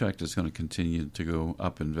contract is going to continue to go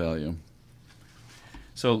up in value.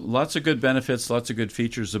 So lots of good benefits, lots of good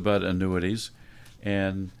features about annuities.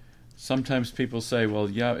 And sometimes people say, well,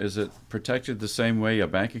 yeah, is it protected the same way a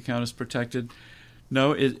bank account is protected?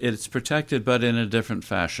 No, it's protected, but in a different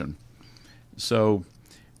fashion. So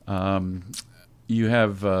you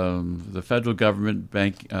have the federal government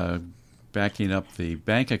backing up the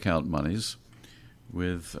bank account monies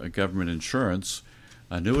with government insurance.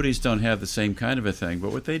 Annuities don't have the same kind of a thing,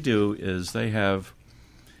 but what they do is they have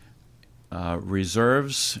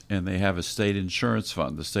reserves, and they have a state insurance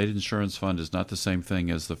fund. The state insurance fund is not the same thing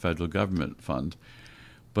as the federal government fund,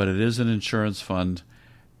 but it is an insurance fund,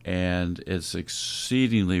 and it's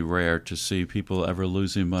exceedingly rare to see people ever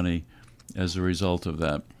losing money as a result of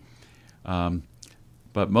that.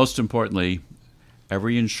 But most importantly,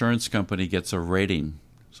 every insurance company gets a rating.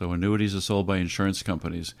 So annuities are sold by insurance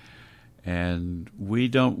companies. And we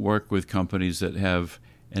don't work with companies that have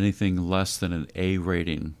anything less than an A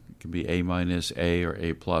rating. It can be A minus, A, or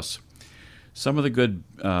A plus. Some of the good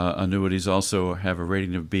annuities also have a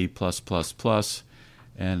rating of B plus plus plus,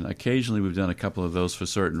 and occasionally we've done a couple of those for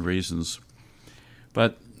certain reasons.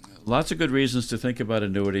 But lots of good reasons to think about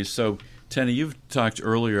annuities. So, Tenny, you've talked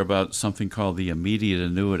earlier about something called the immediate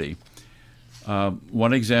annuity.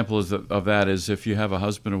 One example of that is if you have a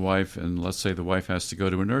husband and wife, and let's say the wife has to go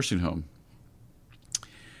to a nursing home.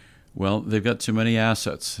 Well, they've got too many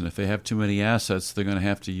assets, and if they have too many assets, they're going to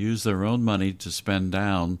have to use their own money to spend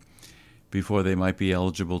down before they might be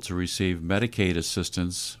eligible to receive Medicaid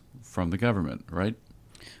assistance from the government, right?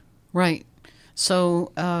 Right.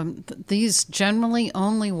 So these generally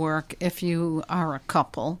only work if you are a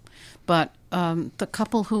couple, but the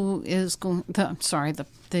couple who is going,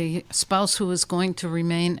 the spouse who is going to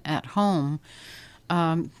remain at home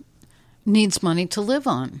needs money to live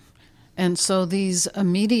on. And so these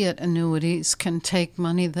immediate annuities can take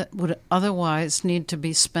money that would otherwise need to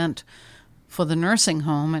be spent for the nursing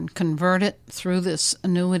home and convert it through this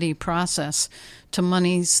annuity process to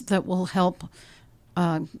monies that will help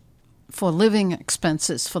for living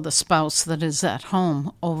expenses for the spouse that is at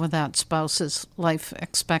home over that spouse's life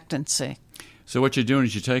expectancy. So what you're doing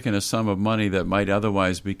is you're taking a sum of money that might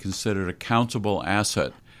otherwise be considered a countable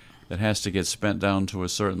asset that has to get spent down to a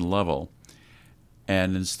certain level,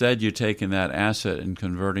 and instead you're taking that asset and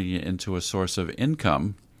converting it into a source of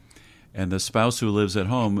income, and the spouse who lives at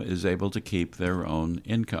home is able to keep their own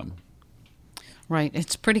income. Right.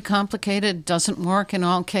 It's pretty complicated. Doesn't work in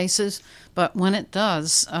all cases, but when it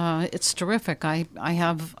does, it's terrific. I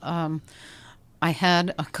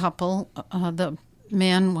had a couple. The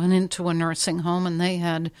man went into a nursing home, and they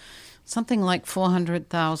had something like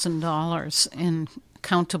 $400,000 in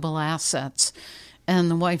countable assets,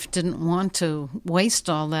 and the wife didn't want to waste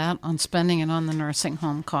all that on spending it on the nursing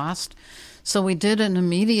home cost. So we did an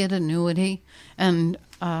immediate annuity, and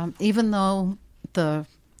even though the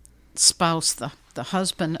spouse, the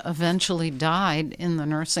husband, eventually died in the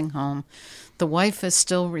nursing home, the wife is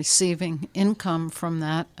still receiving income from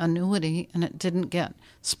that annuity, and it didn't get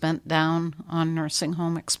spent down on nursing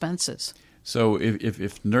home expenses. So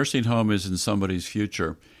if nursing home is in somebody's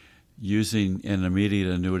future, using an immediate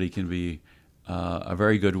annuity can be a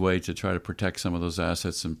very good way to try to protect some of those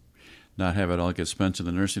assets and not have it all get spent to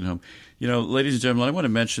the nursing home. You know, ladies and gentlemen, I want to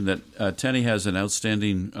mention that Tenny has an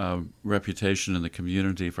outstanding reputation in the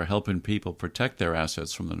community for helping people protect their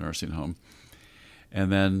assets from the nursing home.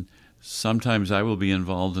 And then sometimes I will be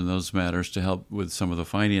involved in those matters to help with some of the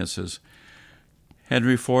finances.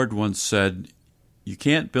 Henry Ford once said, "You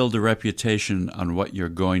can't build a reputation on what you're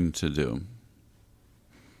going to do."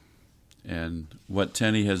 And what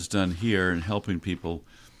Tenny has done here in helping people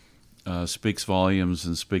speaks volumes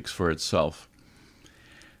and speaks for itself.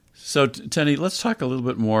 So, Tenny, let's talk a little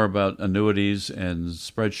bit more about annuities and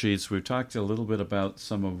spreadsheets. We've talked a little bit about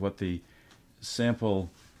some of what the sample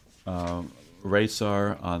rates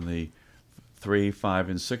are on the 3, 5,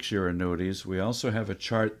 and 6-year annuities. We also have a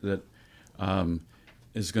chart that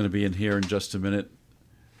is going to be in here in just a minute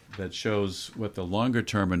that shows what the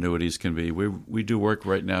longer-term annuities can be. We do work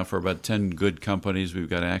right now for about 10 good companies. We've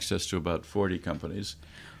got access to about 40 companies.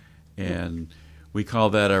 And we call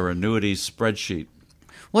that our annuity spreadsheet.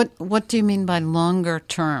 What do you mean by longer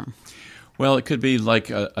term? Well, it could be like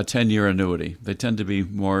a 10-year annuity. They tend to be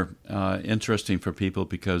more interesting for people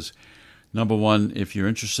because, number one, if you're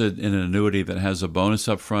interested in an annuity that has a bonus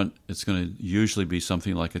up front, it's going to usually be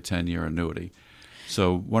something like a 10-year annuity.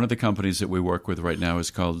 So one of the companies that we work with right now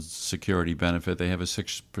is called Security Benefit. They have a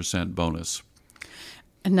 6% bonus.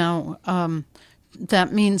 Now,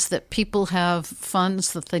 that means that people have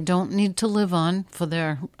funds that they don't need to live on for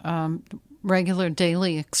their regular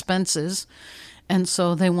daily expenses, and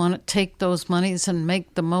so they want to take those monies and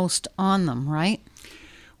make the most on them, right?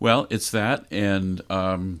 Well, it's that, and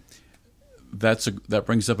that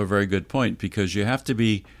brings up a very good point because you have to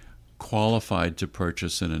be qualified to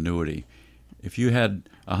purchase an annuity. If you had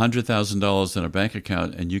 $100,000 in a bank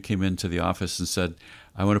account and you came into the office and said,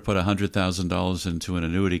 "I want to put $100,000 into an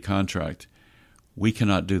annuity contract," we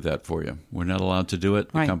cannot do that for you. We're not allowed to do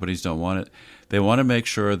it. Right. The companies don't want it. They want to make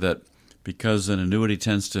sure that because an annuity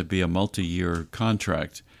tends to be a multi-year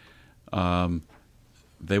contract,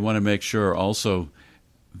 they want to make sure also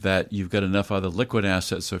that you've got enough other liquid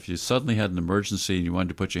assets, so if you suddenly had an emergency and you wanted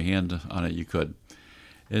to put your hand on it, you could.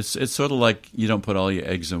 It's sort of like you don't put all your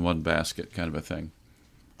eggs in one basket kind of a thing.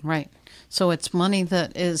 Right. So it's money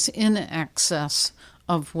that is in excess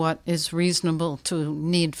of what is reasonable to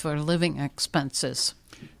need for living expenses.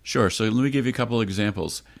 Sure. So let me give you a couple of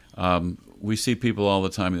examples. We see people all the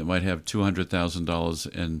time that might have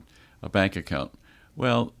 $200,000 in a bank account.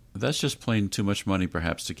 Well, that's just plain too much money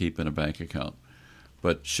perhaps to keep in a bank account.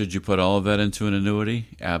 But should you put all of that into an annuity?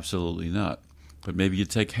 Absolutely not. But maybe you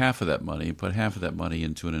take half of that money and put half of that money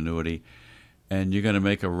into an annuity, and you're going to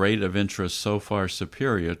make a rate of interest so far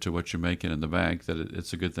superior to what you're making in the bank that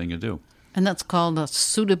it's a good thing to do. And that's called a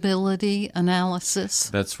suitability analysis?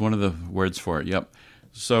 That's one of the words for it, yep.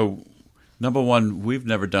 So, number one, we've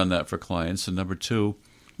never done that for clients, and number two...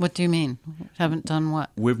 What do you mean? Haven't done what?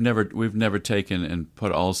 We've never taken and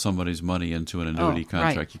put all somebody's money into an annuity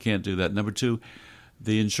contract. Right. You can't do that. Number two,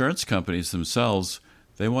 the insurance companies themselves,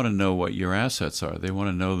 they want to know what your assets are. They want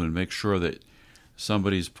to know and make sure that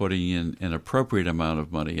somebody's putting in an appropriate amount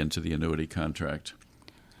of money into the annuity contract.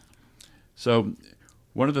 So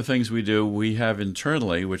one of the things we have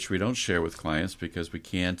internally, which we don't share with clients because we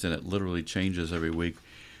can't, and it literally changes every week,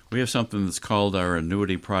 we have something that's called our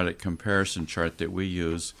annuity product comparison chart that we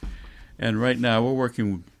use. And right now we're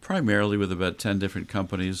working primarily with about 10 different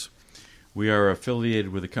companies. We are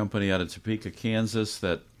affiliated with a company out of Topeka, Kansas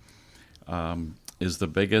that is the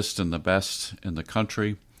biggest and the best in the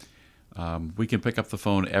country. We can pick up the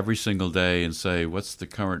phone every single day and say, what's the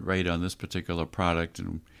current rate on this particular product,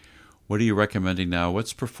 and what are you recommending now?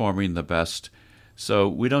 What's performing the best? So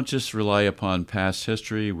we don't just rely upon past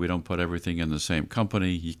history. We don't put everything in the same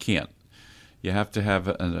company. You can't. You have to have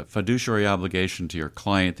a fiduciary obligation to your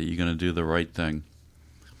client that you're going to do the right thing.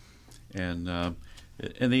 And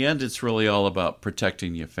in the end, it's really all about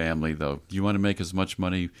protecting your family, though. You want to make as much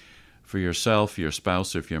money for yourself, your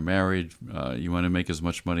spouse, if you're married. You want to make as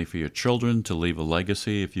much money for your children to leave a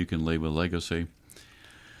legacy, if you can leave a legacy.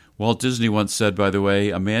 Walt Disney once said, by the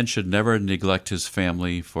way, a man should never neglect his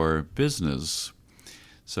family for business.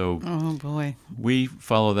 So oh boy, we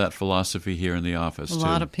follow that philosophy here in the office, too. A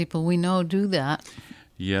lot of people we know do that.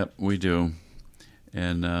 Yep, we do.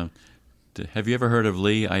 And have you ever heard of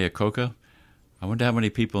Lee Iacocca? I wonder how many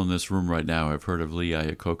people in this room right now have heard of Lee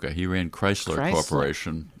Iacocca. He ran Chrysler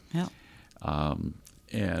Corporation. Yeah.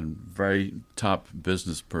 And very top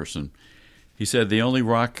business person. He said, the only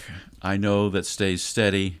rock I know that stays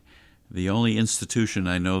steady, the only institution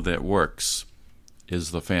I know that works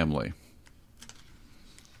is the family.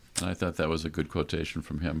 And I thought that was a good quotation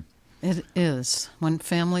from him. It is. When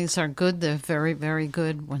families are good, they're very, very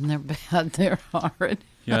good. When they're bad, they're hard.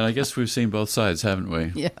 Yeah, and I guess we've seen both sides, haven't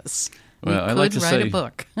we? Yes. Well, I like to write a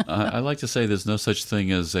book. I like to say there's no such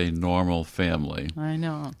thing as a normal family. I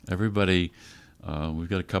know. Everybody, we've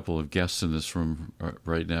got a couple of guests in this room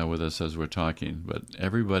right now with us as we're talking, but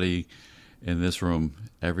everybody in this room,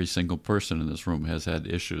 every single person in this room has had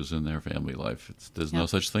issues in their family life. There's no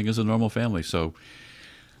such thing as a normal family. So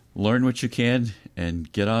learn what you can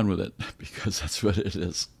and get on with it, because that's what it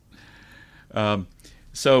is.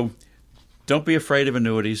 So don't be afraid of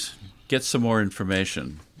annuities. Get some more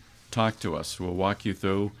information. Talk to us. We'll walk you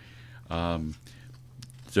through.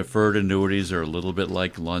 Deferred annuities are a little bit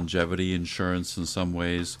like longevity insurance in some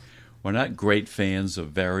ways. We're not great fans of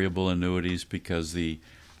variable annuities because the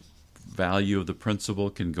value of the principal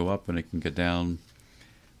can go up and it can go down.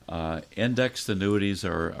 Indexed annuities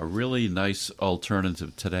are a really nice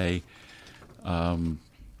alternative today.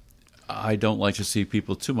 I don't like to see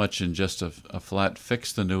people too much in just a flat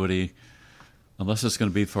fixed annuity unless it's going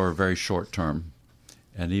to be for a very short term.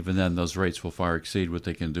 And even then, those rates will far exceed what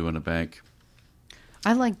they can do in a bank.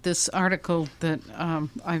 I like this article that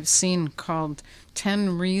I've seen called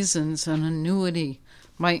 10 Reasons an Annuity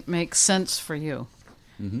Might Make Sense for You.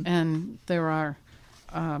 Mm-hmm. And there are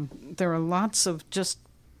lots of just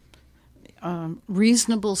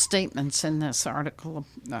reasonable statements in this article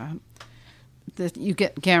that you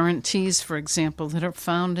get guarantees, for example, that are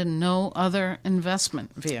found in no other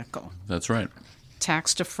investment vehicle. That's right.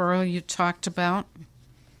 Tax deferral you talked about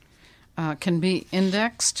can be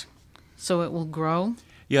indexed, so it will grow.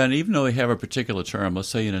 Yeah, and even though they have a particular term, let's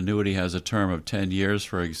say an annuity has a term of 10 years,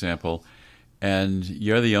 for example, and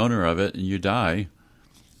you're the owner of it and you die,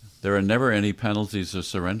 there are never any penalties or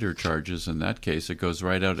surrender charges in that case. It goes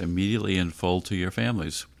right out immediately in full to your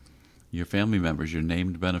families, your family members, your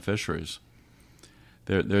named beneficiaries.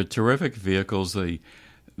 They're terrific vehicles. They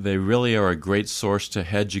really are a great source to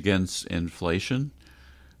hedge against inflation.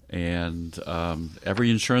 And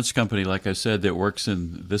every insurance company, like I said, that works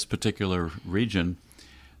in this particular region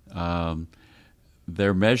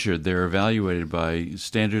they're measured, they're evaluated by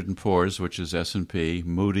Standard & Poor's, which is S&P,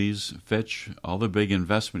 Moody's, Fitch. All the big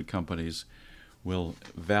investment companies will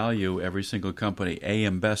value every single company.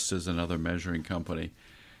 AM Best is another measuring company.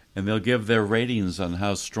 And they'll give their ratings on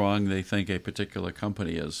how strong they think a particular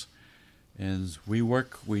company is. And we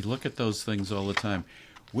look at those things all the time.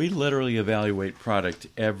 We literally evaluate product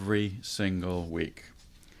every single week.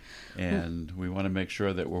 And we want to make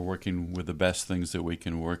sure that we're working with the best things that we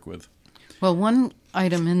can work with. Well, one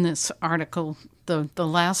item in this article, the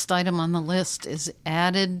last item on the list, is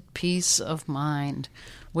added peace of mind,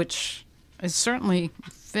 which is certainly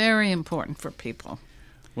very important for people.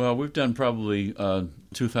 Well, we've done probably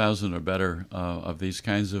 2,000 or better of these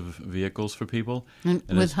kinds of vehicles for people. And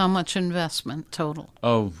with how much investment total?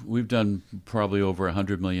 Oh, we've done probably over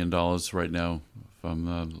 $100 million right now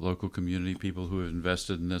from local community people who have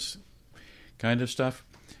invested in this kind of stuff.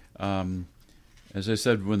 As I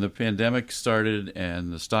said, when the pandemic started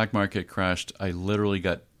and the stock market crashed, I literally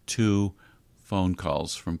got 2 phone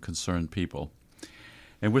calls from concerned people.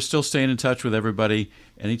 And we're still staying in touch with everybody.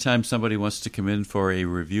 Anytime somebody wants to come in for a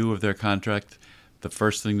review of their contract, the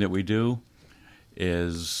first thing that we do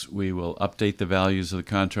is we will update the values of the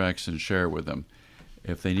contracts and share it with them.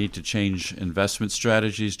 If they need to change investment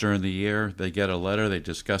strategies during the year, they get a letter, they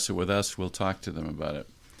discuss it with us, we'll talk to them about it.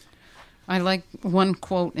 I like one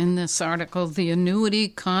quote in this article: the annuity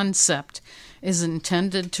concept is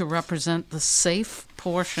intended to represent the safe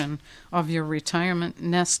portion of your retirement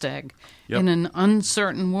nest egg. Yep. In an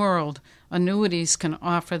uncertain world, annuities can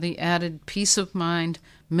offer the added peace of mind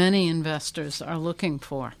many investors are looking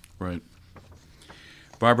for. Right.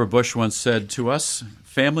 Barbara Bush once said to us,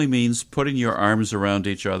 family means putting your arms around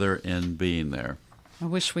each other and being there. I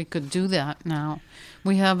wish we could do that now.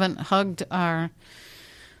 We haven't hugged our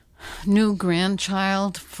new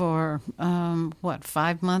grandchild for,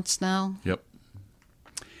 5 months now? Yep.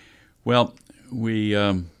 Well,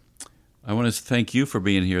 I want to thank you for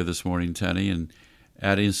being here this morning, Tenny, and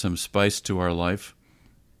adding some spice to our life.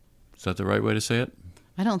 Is that the right way to say it?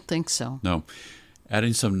 I don't think so. No.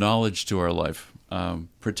 Adding some knowledge to our life.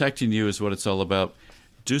 Protecting you is what it's all about.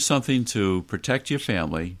 Do something to protect your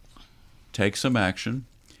family. Take some action.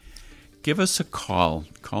 Give us a call.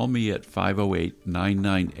 Call me at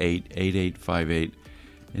 508-998-8858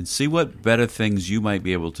 and see what better things you might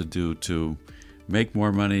be able to do to make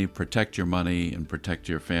more money, protect your money, and protect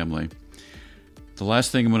your family. The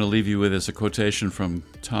last thing I'm going to leave you with is a quotation from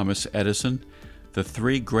Thomas Edison. The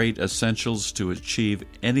 3 great essentials to achieve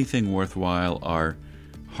anything worthwhile are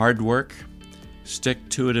hard work,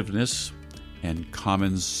 stick-to-itiveness, and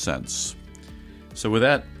common sense. So with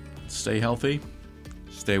that, stay healthy,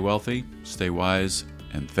 stay wealthy, stay wise,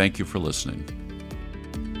 and thank you for listening.